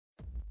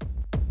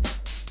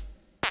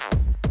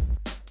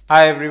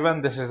Hi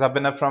everyone, this is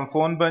Abhinav from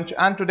Phone Bunch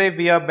and today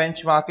we are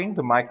benchmarking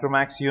the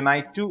Micromax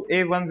Unite 2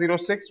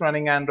 A106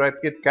 running Android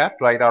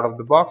KitKat right out of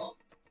the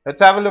box.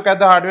 Let's have a look at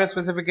the hardware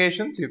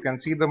specifications. You can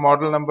see the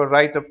model number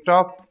right up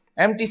top,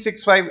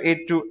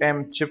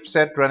 MT6582M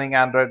chipset running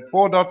Android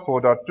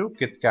 4.4.2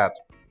 KitKat.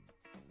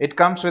 It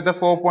comes with a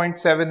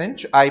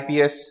 4.7-inch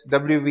IPS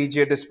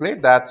WVGA display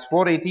that's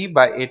 480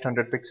 by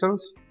 800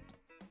 pixels.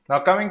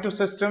 Now coming to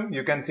system,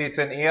 you can see it's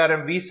an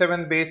ARM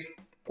V7 based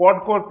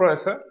quad-core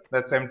processor,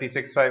 that's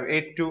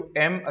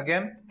MT6582M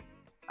again,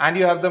 and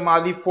you have the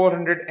Mali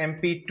 400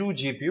 MP2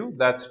 GPU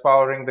that's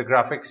powering the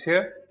graphics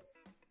here.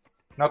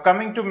 Now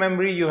coming to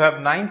memory, you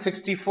have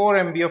 964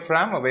 MB of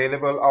RAM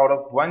available out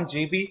of 1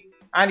 GB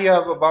and you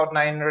have about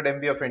 900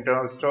 MB of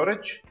internal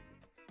storage.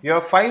 You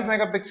have 5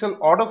 megapixel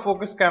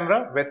autofocus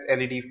camera with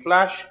LED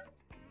flash,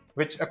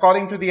 which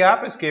according to the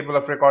app is capable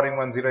of recording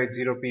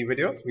 1080p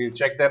videos. We'll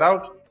check that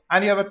out.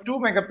 And you have a 2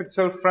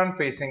 megapixel front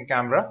facing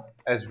camera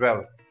as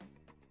well.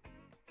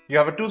 You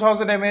have a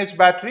 2000 mAh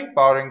battery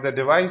powering the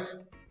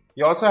device.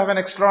 You also have an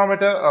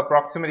accelerometer, a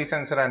proximity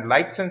sensor and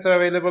light sensor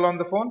available on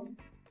the phone.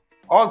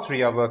 All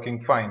three are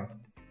working fine.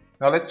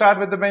 Now let's start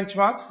with the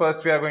benchmarks.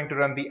 First we are going to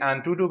run the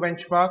AnTuTu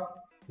benchmark.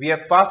 We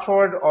have fast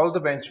forwarded all the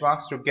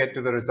benchmarks to get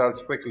to the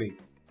results quickly.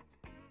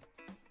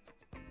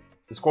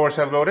 The scores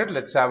have loaded.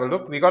 Let's have a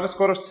look. We got a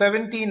score of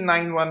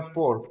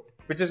 17914,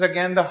 which is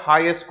again the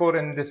highest score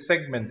in this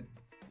segment.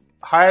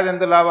 Higher than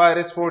the Lava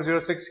Iris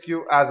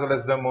 406Q as well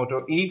as the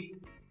Moto E.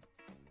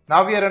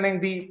 Now we are running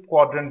the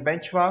Quadrant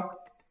benchmark.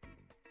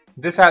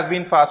 This has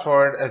been fast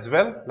forwarded as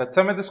well. Let's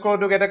submit the score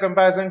to get a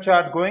comparison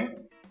chart going.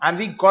 And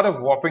we got a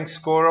whopping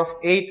score of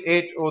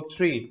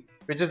 8803,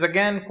 which is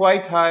again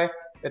quite high.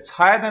 It's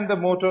higher than the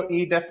Moto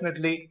E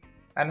definitely,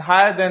 and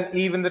higher than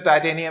even the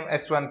Titanium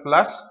S1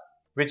 Plus,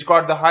 which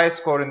got the highest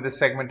score in this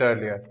segment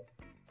earlier.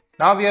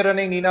 Now we are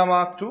running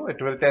NenaMark 2.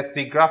 It will test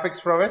the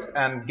graphics prowess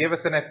and give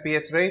us an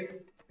FPS rate.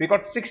 We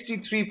got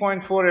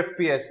 63.4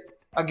 FPS,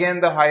 again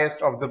the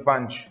highest of the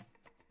bunch.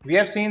 We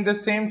have seen the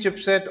same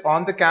chipset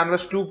on the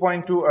Canvas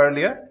 2.2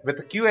 earlier with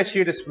a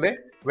QHD display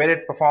where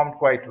it performed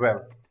quite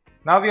well.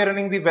 Now we are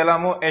running the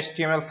Vellamo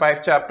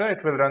HTML5 chapter.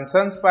 It will run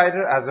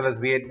SunSpider as well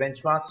as V8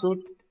 benchmark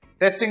suite,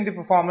 testing the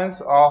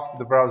performance of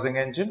the browsing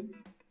engine.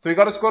 So we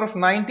got a score of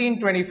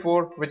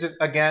 1924, which is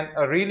again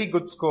a really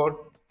good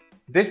score.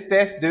 This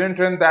test didn't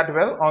run that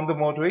well on the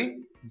Moto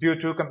E due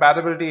to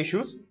compatibility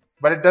issues,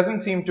 but it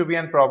doesn't seem to be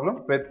a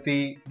problem with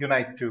the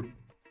Unite 2.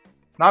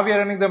 Now we are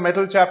running the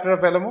metal chapter of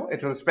Vellamo.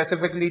 It will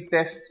specifically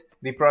test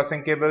the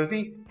processing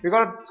capability. We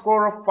got a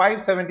score of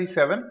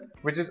 577,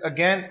 which is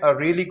again a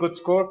really good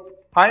score.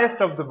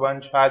 Highest of the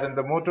bunch, higher than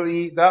the Moto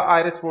E, the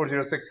Iris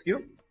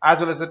 406Q, as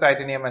well as the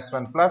Titanium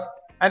S1 Plus.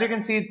 And you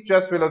can see it's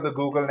just below the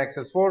Google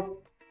Nexus 4.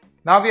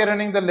 Now we are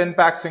running the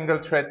Linpack single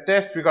thread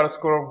test. We got a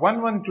score of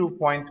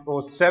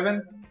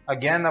 112.07.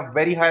 Again a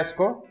very high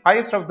score,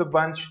 highest of the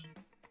bunch.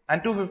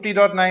 And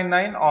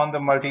 250.99 on the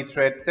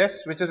multi-thread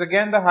test, which is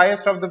again the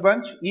highest of the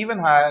bunch, even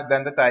higher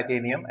than the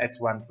Titanium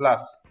S1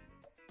 Plus.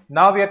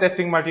 Now we are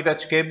testing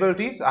multi-touch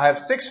capabilities. I have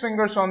 6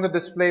 fingers on the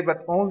display,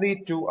 but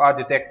only 2 are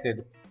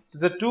detected.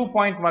 So it's a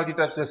 2-point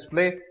multi-touch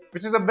display,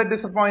 which is a bit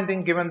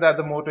disappointing given that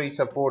the Moto E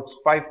supports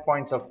 5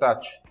 points of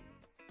touch.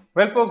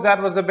 Well folks,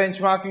 that was the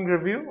benchmarking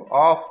review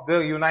of the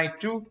Unite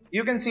 2.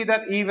 You can see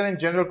that even in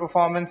general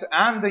performance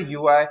and the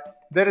UI,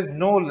 there is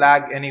no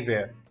lag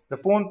anywhere. The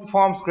phone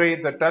performs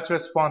great, the touch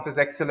response is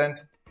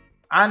excellent,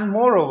 and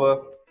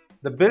moreover,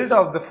 the build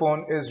of the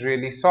phone is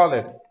really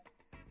solid.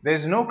 There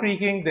is no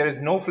creaking, there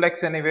is no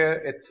flex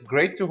anywhere, it's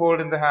great to hold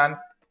in the hand.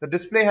 The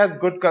display has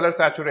good color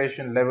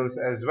saturation levels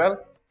as well.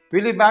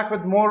 We'll be back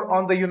with more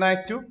on the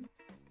Unite 2.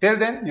 Till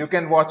then, you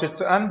can watch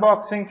its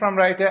unboxing from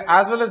right here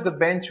as well as the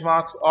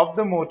benchmarks of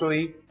the Moto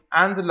E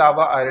and the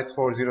Lava Iris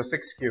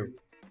 406Q.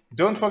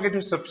 Don't forget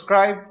to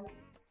subscribe.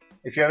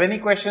 If you have any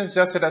questions,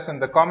 just hit us in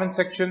the comment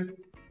section.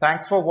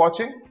 Thanks for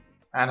watching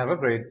and have a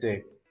great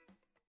day.